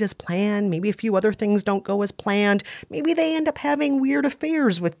quite as planned. Maybe a few other things don't go as planned. Maybe they end up having weird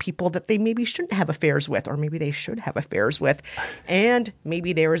affairs with people that they maybe shouldn't have affairs with, or maybe they should have affairs with. And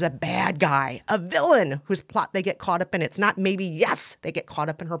maybe there is a bad guy, a villain, whose plot they get caught up in. It's not maybe, yes, they get caught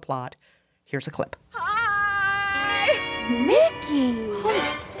up in her plot. Here's a clip. Hi! Mickey!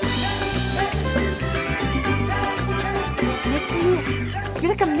 You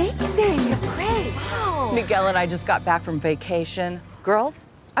look amazing. You're great. Wow. Miguel and I just got back from vacation. Girls,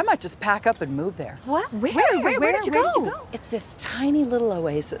 I might just pack up and move there. What? Where did you go? It's this tiny little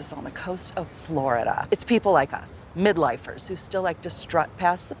oasis on the coast of Florida. It's people like us, midlifers, who still like to strut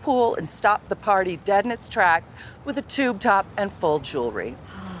past the pool and stop the party dead in its tracks with a tube top and full jewelry.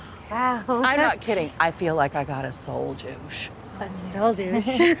 Wow. I'm not kidding. I feel like I got a soul douche. Soul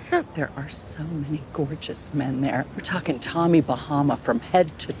douche. There are so many gorgeous men there. We're talking Tommy Bahama from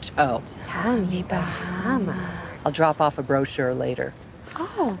head to toe. Tommy Bahama. I'll drop off a brochure later.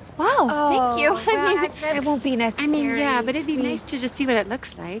 Oh, wow. Thank you. Well, it won't be necessary. I mean, yeah, but it'd be nice to just see what it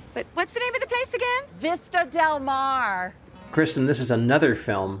looks like. But what's the name of the place again? Vista Del Mar. Kristen, this is another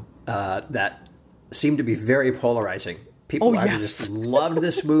film that seemed to be very polarizing. People either just loved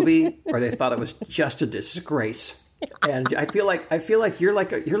this movie or they thought it was just a disgrace. And I feel like you're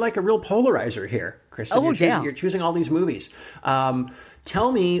like a real polarizer here, Kristen. You're choosing all these movies.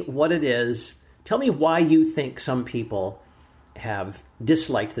 Tell me what it is. Tell me why you think some people have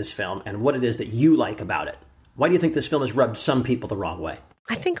disliked this film and what it is that you like about it. Why do you think this film has rubbed some people the wrong way?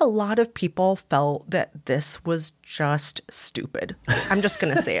 I think a lot of people felt that this was just stupid. I'm just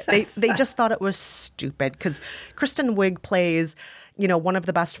going to say it. They just thought it was stupid because Kristen Wiig plays, one of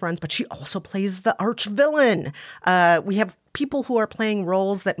the best friends, but she also plays the arch villain. We have people who are playing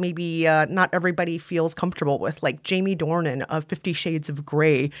roles that maybe not everybody feels comfortable with, like Jamie Dornan of 50 Shades of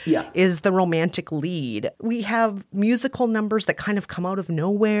Grey is the romantic lead. We have musical numbers that kind of come out of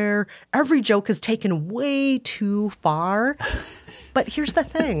nowhere. Every joke is taken way too far. But here's the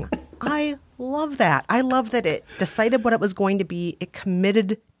thing. I love that. I love that it decided what it was going to be. It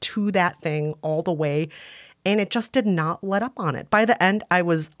committed to that thing all the way. And it just did not let up on it. By the end, I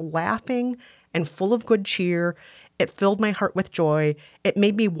was laughing and full of good cheer. It filled my heart with joy. It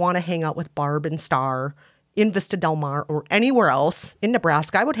made me want to hang out with Barb and Star in Vista Del Mar or anywhere else in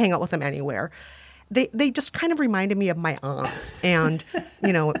Nebraska. I would hang out with them anywhere. They just kind of reminded me of my aunts and,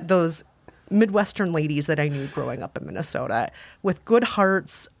 those Midwestern ladies that I knew growing up in Minnesota with good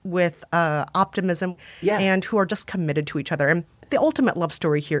hearts, with optimism, and who are just committed to each other. And the ultimate love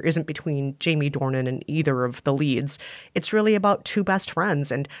story here isn't between Jamie Dornan and either of the leads. It's really about two best friends.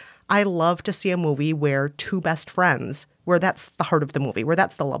 And I love to see a movie where two best friends, where that's the heart of the movie, where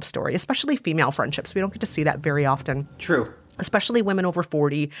that's the love story, especially female friendships. We don't get to see that very often. True. Especially women over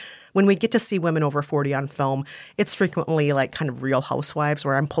 40. When we get to see women over 40 on film, it's frequently like kind of Real Housewives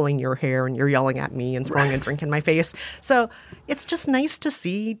where I'm pulling your hair and you're yelling at me and throwing a drink in my face. So it's just nice to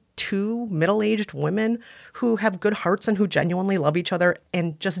see two middle-aged women who have good hearts and who genuinely love each other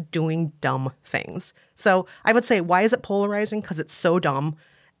and just doing dumb things. So I would say, why is it polarizing? Because it's so dumb.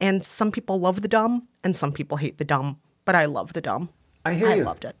 And some people love the dumb and some people hate the dumb. But I love the dumb. I hear you. I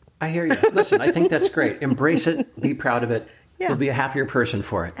loved it. I hear you. Listen, I think that's great. Embrace it. Be proud of it. Yeah. You'll be a happier person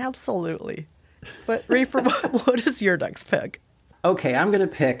for it. Absolutely. But Rafer, what is your next pick? Okay, I'm going to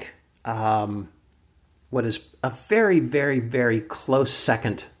pick what is a very, very, very close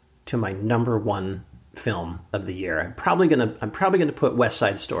second to my number one film of the year. I'm probably gonna put West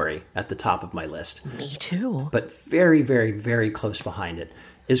Side Story at the top of my list. Me too. But very, very, very close behind it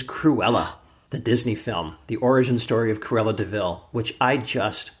is Cruella, the Disney film, the origin story of Cruella de Vil, which I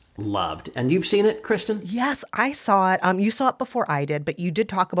just loved. And you've seen it, Kristen? Yes, I saw it. You saw it before I did, but you did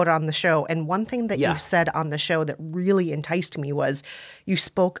talk about it on the show. And one thing that you said on the show that really enticed me was you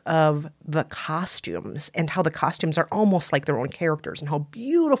spoke of the costumes and how the costumes are almost like their own characters and how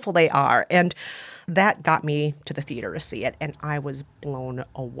beautiful they are. And that got me to the theater to see it, and I was blown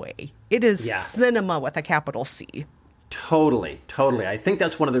away. It is cinema with a capital C. Totally. I think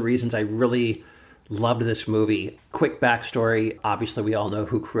that's one of the reasons I really loved this movie. Quick backstory. Obviously, we all know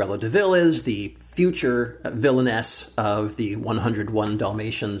who Cruella de Vil is, the future villainess of the 101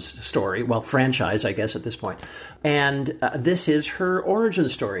 Dalmatians story. Well, franchise, I guess, at this point. And this is her origin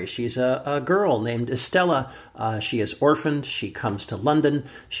story. She's a girl named Estella. She is orphaned. She comes to London.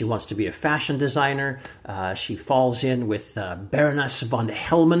 She wants to be a fashion designer. She falls in with Baroness von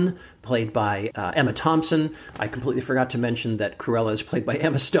Hellman, played by Emma Thompson. I completely forgot to mention that Cruella is played by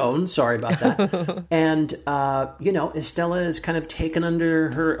Emma Stone. Sorry about that. And, Estella is kind of taken under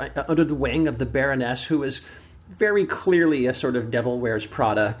the wing of the Baroness, who is very clearly a sort of Devil Wears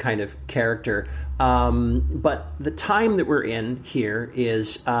Prada kind of character. But the time that we're in here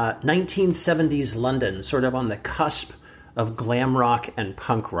is 1970s London, sort of on the cusp of glam rock and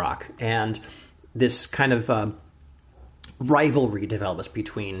punk rock. And this kind of rivalry develops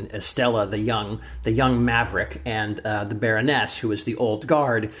between Estella, the young maverick, and the Baroness, who is the old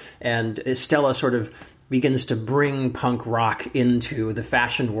guard. And Estella sort of begins to bring punk rock into the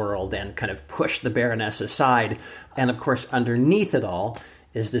fashion world and kind of push the Baroness aside. And of course, underneath it all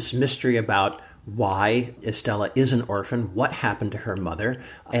is this mystery about why Estella is an orphan, what happened to her mother,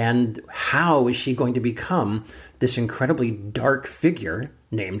 and how is she going to become this incredibly dark figure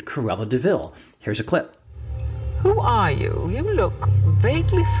named Cruella de Vil. Here's a clip. Who are you? You look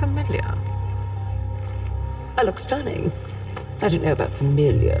vaguely familiar. I look stunning. I don't know about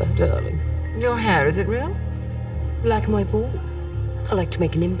familiar, darling. Your hair, is it real? Black and white ball. I like to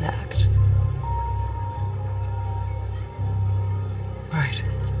make an impact. Right.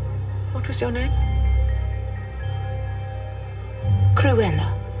 What was your name?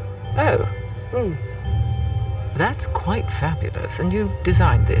 Cruella. Oh. That's quite fabulous. And you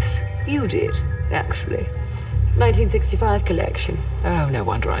designed this? You did, actually. 1965 collection. Oh, no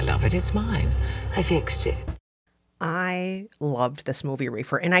wonder I love it. It's mine. I fixed it. I loved this movie,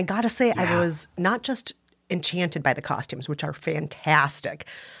 Rafer. And I gotta say, I was not just enchanted by the costumes, which are fantastic,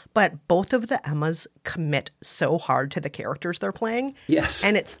 but both of the Emmas commit so hard to the characters they're playing. Yes.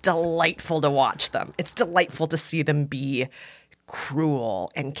 And it's delightful to watch them. It's delightful to see them be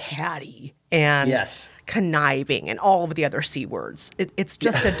cruel and catty and conniving and all of the other C words. It's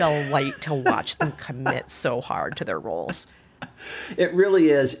just a delight to watch them commit so hard to their roles. It really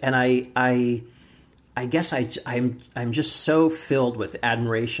is. And I guess I'm just so filled with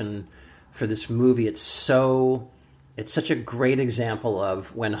admiration for this movie. It's such a great example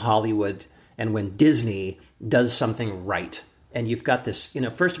of when Hollywood and when Disney does something right. And you've got this,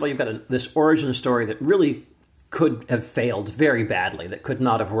 first of all, you've got this origin story that really could have failed very badly, that could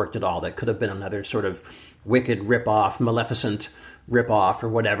not have worked at all, that could have been another sort of Wicked ripoff, Maleficent ripoff, or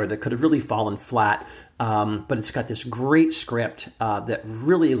whatever, that could have really fallen flat. But it's got this great script that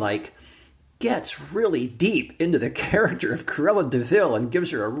really gets really deep into the character of Cruella de Vil and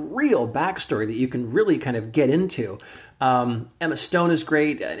gives her a real backstory that you can really kind of get into. Emma Stone is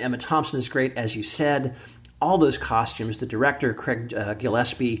great. Emma Thompson is great, as you said. All those costumes. The director, Craig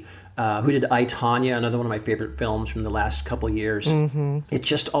Gillespie, who did I, Tonya, another one of my favorite films from the last couple years. Mm-hmm. It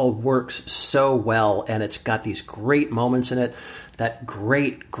just all works so well, and it's got these great moments in it. That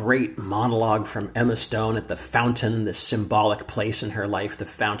great, great monologue from Emma Stone at the fountain, this symbolic place in her life, the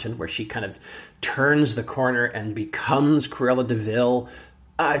fountain, where she kind of turns the corner and becomes Cruella de Vil.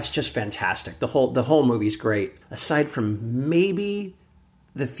 It's just fantastic. The whole movie's great. Aside from maybe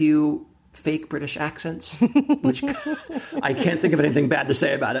the few fake British accents, which I can't think of anything bad to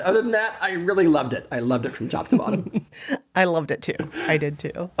say about it. Other than that, I really loved it. I loved it from top to bottom. I loved it too. I did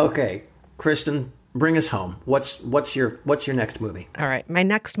too. Okay, Kristen, bring us home. What's your next movie? All right. My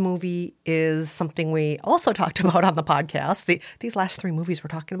next movie is something we also talked about on the podcast. These last three movies we're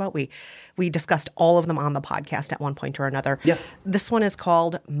talking about, we discussed all of them on the podcast at one point or another. Yeah. This one is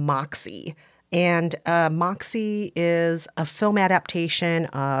called Moxie. And Moxie is a film adaptation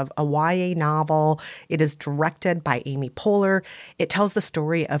of a YA novel. It is directed by Amy Poehler. It tells the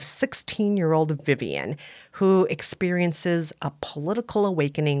story of 16-year-old Vivian, who experiences a political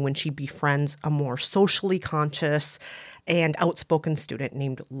awakening when she befriends a more socially conscious and outspoken student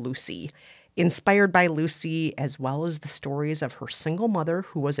named Lucy. Inspired by Lucy, as well as the stories of her single mother,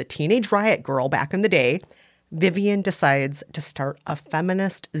 who was a teenage riot girl back in the day, Vivian decides to start a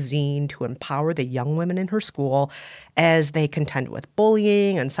feminist zine to empower the young women in her school as they contend with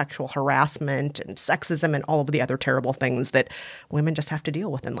bullying and sexual harassment and sexism and all of the other terrible things that women just have to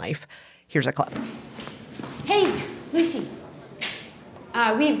deal with in life. Here's a clip. Hey, Lucy.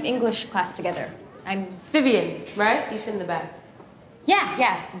 We have English class together. I'm Vivian, right? You sit in the back.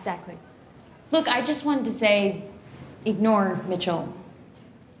 Yeah, exactly. Look, I just wanted to say, ignore Mitchell.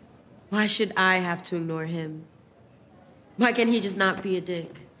 Why should I have to ignore him? Why can't he just not be a dick?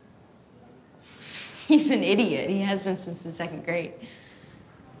 He's an idiot. He has been since the second grade.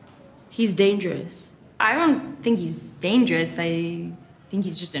 He's dangerous. I don't think he's dangerous. I think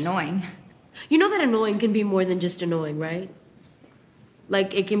he's just annoying. You know that annoying can be more than just annoying, right?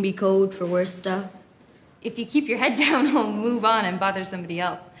 Like, it can be code for worse stuff. If you keep your head down, he'll move on and bother somebody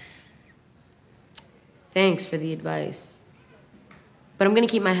else. Thanks for the advice. But I'm gonna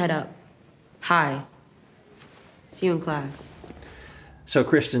keep my head up. High. See you in class. So,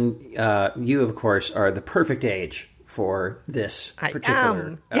 Kristen, you, of course, are the perfect age for this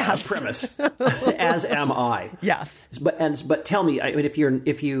particular premise, as am I. Yes. But tell me, I mean, if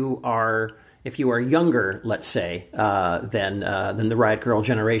you are younger, let's say, than the Riot Girl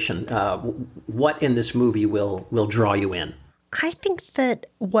generation, what in this movie will draw you in? I think that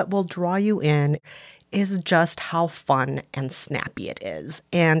what will draw you in is just how fun and snappy it is,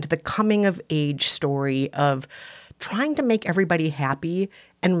 and the coming of age story of trying to make everybody happy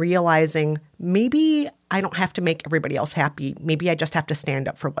and realizing maybe I don't have to make everybody else happy. Maybe I just have to stand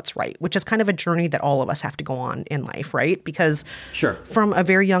up for what's right, which is kind of a journey that all of us have to go on in life, right? Because from a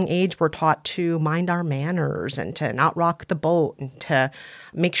very young age, we're taught to mind our manners and to not rock the boat and to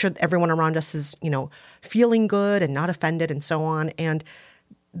make sure that everyone around us is, feeling good and not offended and so on. And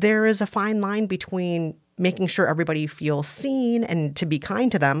there is a fine line between making sure everybody feels seen and to be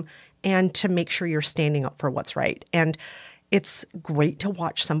kind to them and to make sure you're standing up for what's right. And it's great to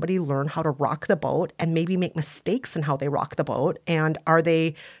watch somebody learn how to rock the boat and maybe make mistakes in how they rock the boat. And are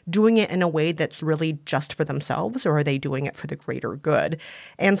they doing it in a way that's really just for themselves, or are they doing it for the greater good?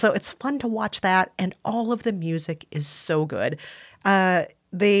 And so it's fun to watch that. And all of the music is so good.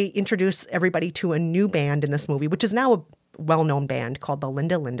 They introduce everybody to a new band in this movie, which is now a well-known band called the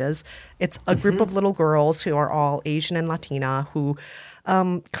Linda Lindas. It's a group of little girls who are all Asian and Latina who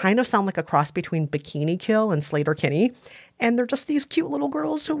kind of sound like a cross between Bikini Kill and Slater Kinney. And they're just these cute little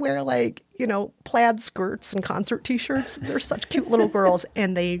girls who wear plaid skirts and concert t-shirts. They're such cute little girls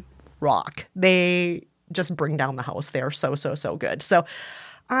and they rock. They just bring down the house. They are so, so, so good. So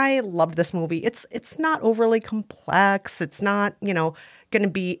I loved this movie. It's not overly complex. It's not, going to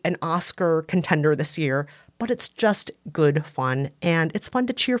be an Oscar contender this year, but it's just good fun. And it's fun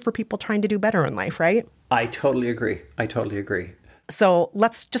to cheer for people trying to do better in life, right? I totally agree. So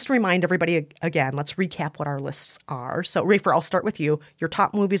let's just remind everybody again, let's recap what our lists are. So Rafer, I'll start with you. Your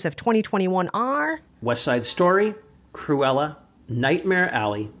top movies of 2021 are? West Side Story, Cruella, Nightmare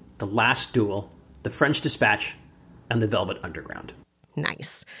Alley, The Last Duel, The French Dispatch, and The Velvet Underground.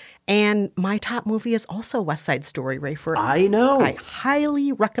 Nice. And my top movie is also West Side Story, Rafer. I know. I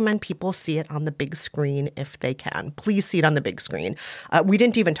highly recommend people see it on the big screen if they can. Please see it on the big screen. We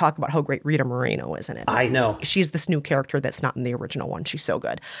didn't even talk about how great Rita Moreno is in it. I know. She's this new character that's not in the original one. She's so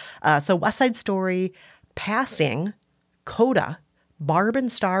good. So West Side Story, Passing, Coda, Barb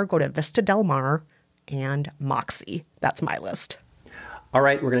and Star go to Vista Del Mar, and Moxie. That's my list. All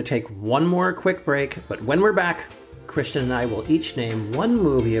right, we're going to take one more quick break, but when we're back, Kristen and I will each name one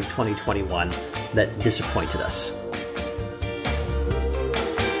movie of 2021 that disappointed us.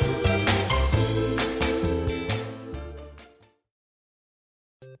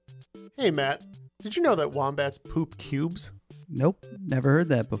 Hey, Matt. Did you know that wombats poop cubes? Nope, never heard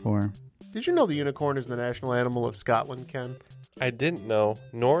that before. Did you know the unicorn is the national animal of Scotland, Ken? I didn't know,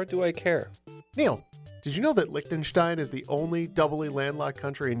 nor do I care. Neil, did you know that Liechtenstein is the only doubly landlocked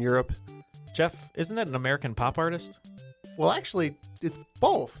country in Europe? Jeff, isn't that an American pop artist? Well, actually, it's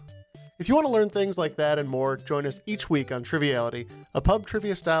both. If you want to learn things like that and more, join us each week on Triviality, a pub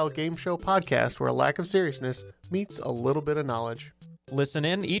trivia-style game show podcast where a lack of seriousness meets a little bit of knowledge. Listen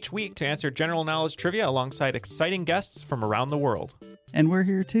in each week to answer general knowledge trivia alongside exciting guests from around the world. And we're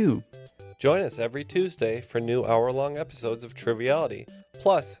here too. Join us every Tuesday for new hour-long episodes of Triviality,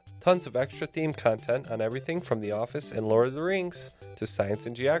 plus tons of extra theme content on everything from The Office and Lord of the Rings to science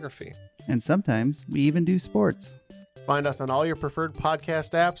and geography. And sometimes we even do sports. Find us on all your preferred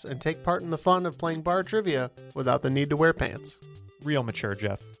podcast apps and take part in the fun of playing bar trivia without the need to wear pants. Real mature,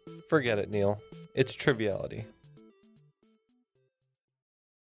 Jeff. Forget it, Neil. It's Triviality.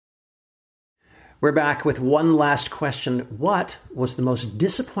 We're back with one last question. What was the most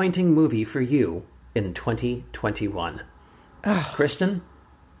disappointing movie for you in 2021? Kristen?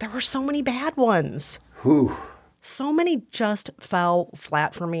 There were so many bad ones. Whew. So many just fell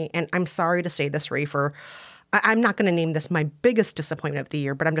flat for me. And I'm sorry to say this, Rafer. I'm not going to name this my biggest disappointment of the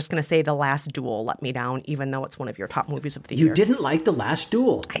year, but I'm just going to say The Last Duel let me down, even though it's one of your top movies of the year. You didn't like The Last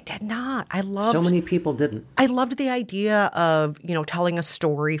Duel? I did not. So many people didn't. I loved the idea of, telling a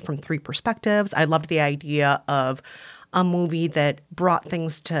story from three perspectives. I loved the idea of a movie that brought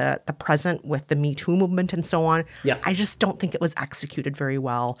things to the present with the Me Too movement and so on. Yeah. I just don't think it was executed very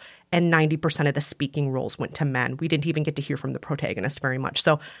well. And 90% of the speaking roles went to men. We didn't even get to hear from the protagonist very much.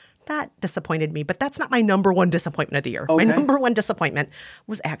 So that disappointed me, but that's not my number one disappointment of the year. Okay. My number one disappointment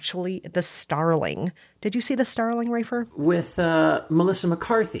was actually The Starling. Did you see The Starling, Rafer? With Melissa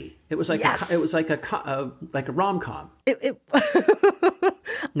McCarthy. It was like Yes. it was like a rom-com.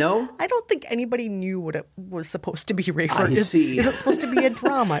 No? I don't think anybody knew what it was supposed to be, Rafer. I see. Is it supposed to be a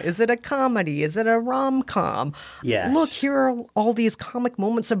drama? Is it a comedy? Is it a rom-com? Yes. Look, here are all these comic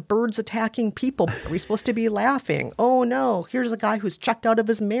moments of birds attacking people. Are we supposed to be laughing? Oh, no. Here's a guy who's checked out of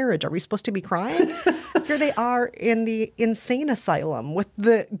his marriage. Are we supposed to be crying? Here they are in the insane asylum with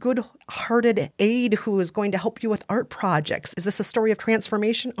the good-hearted aide who is going to help you with art projects. Is this a story of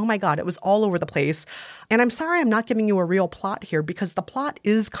transformation? Oh, my God. It was all over the place. And I'm sorry I'm not giving you a real plot here because the plot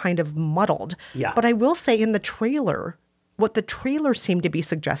is kind of muddled. Yeah. But I will say in the trailer, what the trailer seemed to be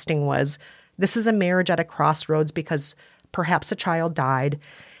suggesting was This is a marriage at a crossroads because perhaps a child died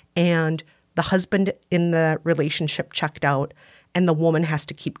and the husband in the relationship checked out and the woman has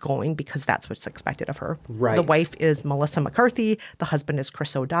to keep going because that's what's expected of her. Right. The wife is Melissa McCarthy. The husband is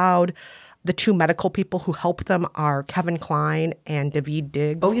Chris O'Dowd. The two medical people who help them are Kevin Kline and Daveed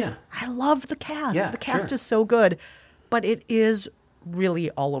Diggs. Oh, yeah. I love the cast. Yeah, the cast sure. is so good. But it is really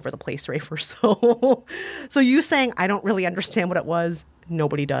all over the place, Rafer. So you saying I don't really understand what it was,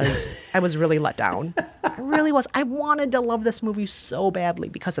 nobody does. I was really let down. I really was. I wanted to love this movie so badly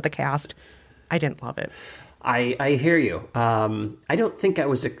because of the cast. I didn't love it. I hear you. I don't think I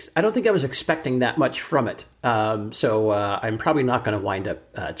was expecting that much from it. So I'm probably not going to wind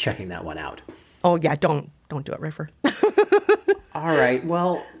up checking that one out. Oh yeah, don't do it, Rafer. All right.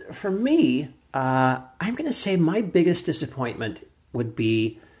 Well, for me, I'm going to say my biggest disappointment would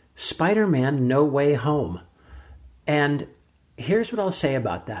be Spider-Man: No Way Home. And here's what I'll say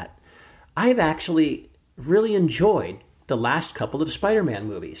about that. I've actually really enjoyed the last couple of Spider-Man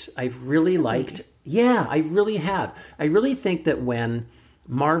movies. I've really liked... Yeah, I really have. I really think that when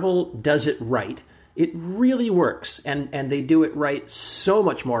Marvel does it right, it really works. And they do it right so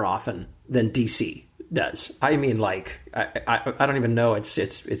much more often than DC does. I mean, like, I don't even know.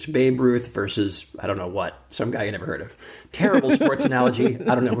 It's Babe Ruth versus, I don't know what, some guy you never heard of. Terrible sports analogy.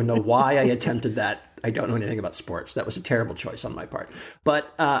 I don't even know why I attempted that. I don't know anything about sports. That was a terrible choice on my part.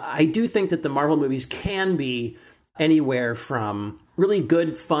 But I do think that the Marvel movies can be anywhere from really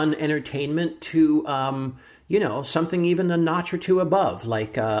good, fun entertainment to, something even a notch or two above,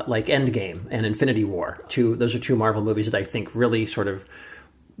 like Endgame and Infinity War. Those are two Marvel movies that I think really sort of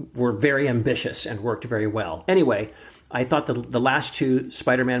were very ambitious and worked very well. Anyway, I thought the last two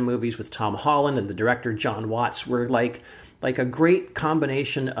Spider-Man movies with Tom Holland and the director John Watts were like a great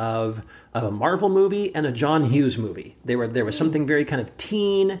combination of a Marvel movie and a John Hughes movie. There was something very kind of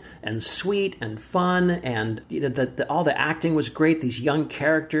teen and sweet and fun, and all the acting was great. These young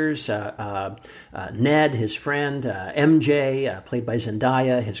characters, Ned, his friend, MJ, played by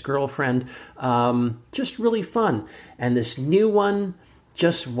Zendaya, his girlfriend, just really fun. And this new one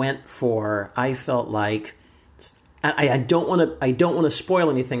just went for, I felt like, I don't want to spoil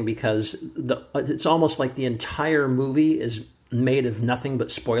anything because it's almost like the entire movie is made of nothing but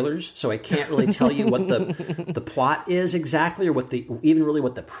spoilers. So I can't really tell you what the plot is exactly, or what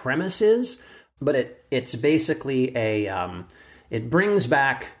the premise is. But it's basically it brings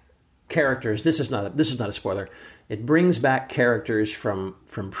back characters. This is not a spoiler. It brings back characters from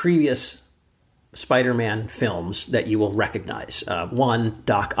previous Spider-Man films that you will recognize. One,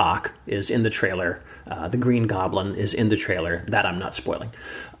 Doc Ock, is in the trailer. The Green Goblin is in the trailer. That I'm not spoiling.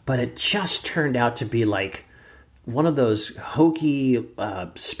 But it just turned out to be like one of those hokey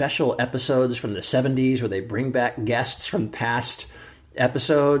special episodes from the 70s where they bring back guests from past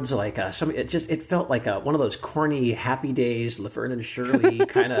episodes. Like it felt like one of those corny Happy Days, Laverne and Shirley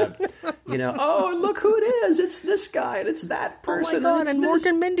kind of, oh, and look who it is. It's this guy and it's that person. Oh my God, and Mork this.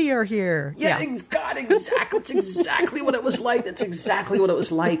 and Mindy are here. Yeah. God, exactly. That's exactly what it was like. That's exactly what it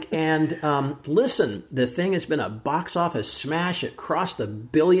was like. And listen, the thing has been a box office smash. It crossed the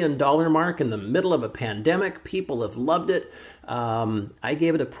 $1 billion mark in the middle of a pandemic. People have loved it. I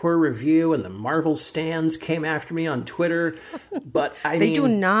gave it a poor review, and the Marvel stans came after me on Twitter. But they do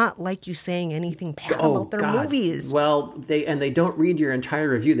not like you saying anything bad about their movies. Well, they don't read your entire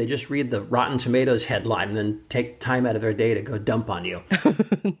review. They just read the Rotten Tomatoes headline and then take time out of their day to go dump on you.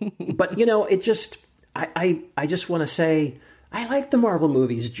 But it just I just want to say I like the Marvel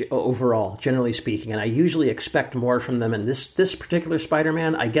movies overall, generally speaking, and I usually expect more from them. And this particular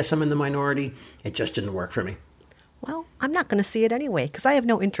Spider-Man, I guess I'm in the minority. It just didn't work for me. Well, I'm not going to see it anyway because I have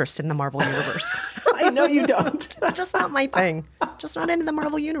no interest in the Marvel Universe. I know you don't. It's just not my thing. Just not into the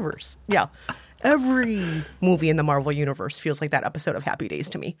Marvel Universe. Yeah. Every movie in the Marvel Universe feels like that episode of Happy Days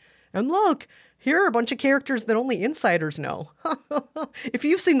to me. And look, here are a bunch of characters that only insiders know. If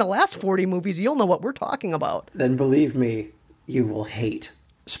you've seen the last 40 movies, you'll know what we're talking about. Then believe me, you will hate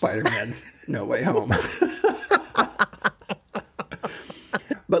Spider-Man No Way Home.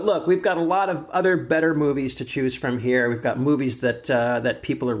 But look, we've got a lot of other better movies to choose from here. We've got movies that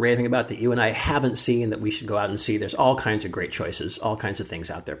people are raving about that you and I haven't seen that we should go out and see. There's all kinds of great choices, all kinds of things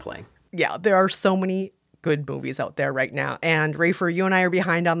out there playing. Yeah, there are so many good movies out there right now. And Rafer, you and I are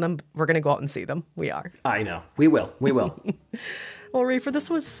behind on them. We're going to go out and see them. We are. I know. We will. We will. Well, Rafer, this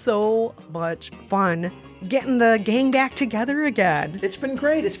was so much fun getting the gang back together again. It's been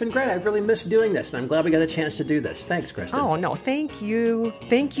great. It's been great. I've really missed doing this, and I'm glad we got a chance to do this. Thanks, Kristen. Oh, no. Thank you.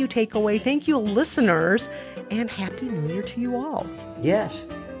 Thank you, Takeaway. Thank you, listeners. And Happy New Year to you all. Yes.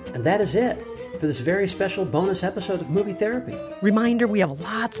 And that is it for this very special bonus episode of Movie Therapy. Reminder, we have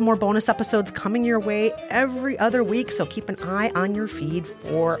lots more bonus episodes coming your way every other week, so keep an eye on your feed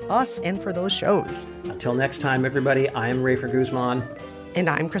for us and for those shows. Until next time, everybody, I am Rafer Guzman. And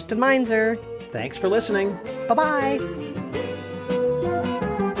I'm Kristen Meinzer. Thanks for listening. Bye-bye.